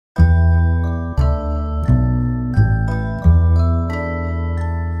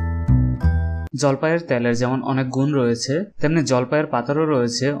জলপাইয়ের তেলের যেমন অনেক গুণ রয়েছে, তেমনি জলপাইয়ের পাতারও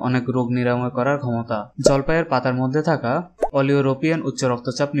রয়েছে অনেক রোগ নিরাময় করার ক্ষমতা। জলপাইয়ের পাতার মধ্যে থাকা অলিওরোপিয়ান উচ্চ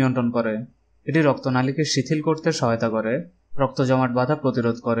রক্তচাপ নিয়ন্ত্রণ করে। এটি রক্তনালীকে শিথিল করতে সহায়তা করে, রক্ত জমাট বাধা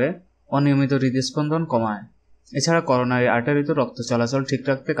প্রতিরোধ করে, অনিয়মিত হৃদস্পন্দন কমায়। এছাড়া করোনারি আর্টারিতে রক্ত চলাচল ঠিক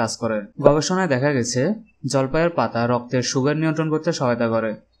রাখতে কাজ করে। গবেষণায় দেখা গেছে জলপাইয়ের পাতা রক্তের সুগার নিয়ন্ত্রণ করতে সহায়তা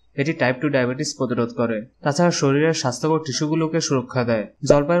করে। এটি টাইপ 2 ডায়াবেটিস প্রতিরোধ করে। তাছাড়া শরীরের স্বাস্থ্যকর টিস্যুগুলোকে সুরক্ষা দেয়।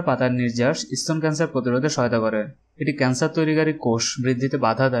 জলপাইয়ের পাতার নির্যাস স্তন ক্যান্সার প্রতিরোধে সহায়তা করে। এটি ক্যান্সার তৈরিকারী কোষ বৃদ্ধিতে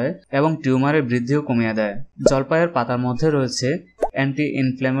বাধা দেয় এবং টিউমারের বৃদ্ধিও কমিয়ে দেয়। জলপাইয়ের পাতার মধ্যে রয়েছে অ্যান্টি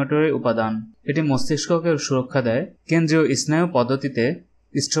ইনফ্ল্যামেটরি উপাদান। এটি মস্তিষ্ককে সুরক্ষা দেয়, কেন্দ্রীয় স্নায়ু পদ্ধতিতে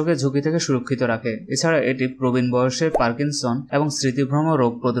স্ট্রোকের ঝুঁকি থেকে সুরক্ষিত রাখে। এছাড়া এটি প্রবীণ বয়সে পার্কিনসন এবং স্মৃতিভ্রম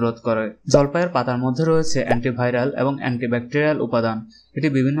রোগ প্রতিরোধ করে। জলপাইয়ের পাতার মধ্যে রয়েছে অ্যান্টিভাইরাল এবং অ্যান্টিব্যাকটেরিয়াল উপাদান। এটি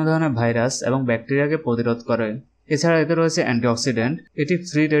বিভিন্ন ধরনের ভাইরাস এবং ব্যাকটেরিয়াকে প্রতিরোধ করে। এছাড়া এতে রয়েছে অ্যান্টিঅক্সিডেন্ট। এটি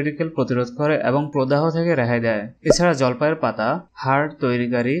ফ্রি রেডিকেল প্রতিরোধ করে এবং প্রদাহ থেকে রেহাই দেয়। এছাড়া জলপাইয়ের পাতা হাড়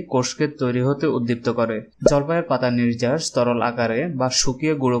তৈরিকারী কোষকে তৈরি হতে উদ্দীপ্ত করে। জলপাইয়ের পাতার নির্যাস তরল আকারে বা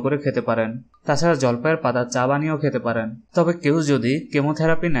শুকিয়ে গুঁড়ো করে খেতে পারেন। তাছাড়া জলপাইয়ের পাতা চা বানিয়েও খেতে পারেন। তবে কেউ যদি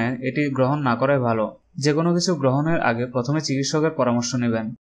কেমোথেরাপি নেয়, এটি গ্রহণ না করাই ভালো। যে কোনো কিছু গ্রহণের আগে প্রথমে চিকিৎসকের পরামর্শ নেবেন।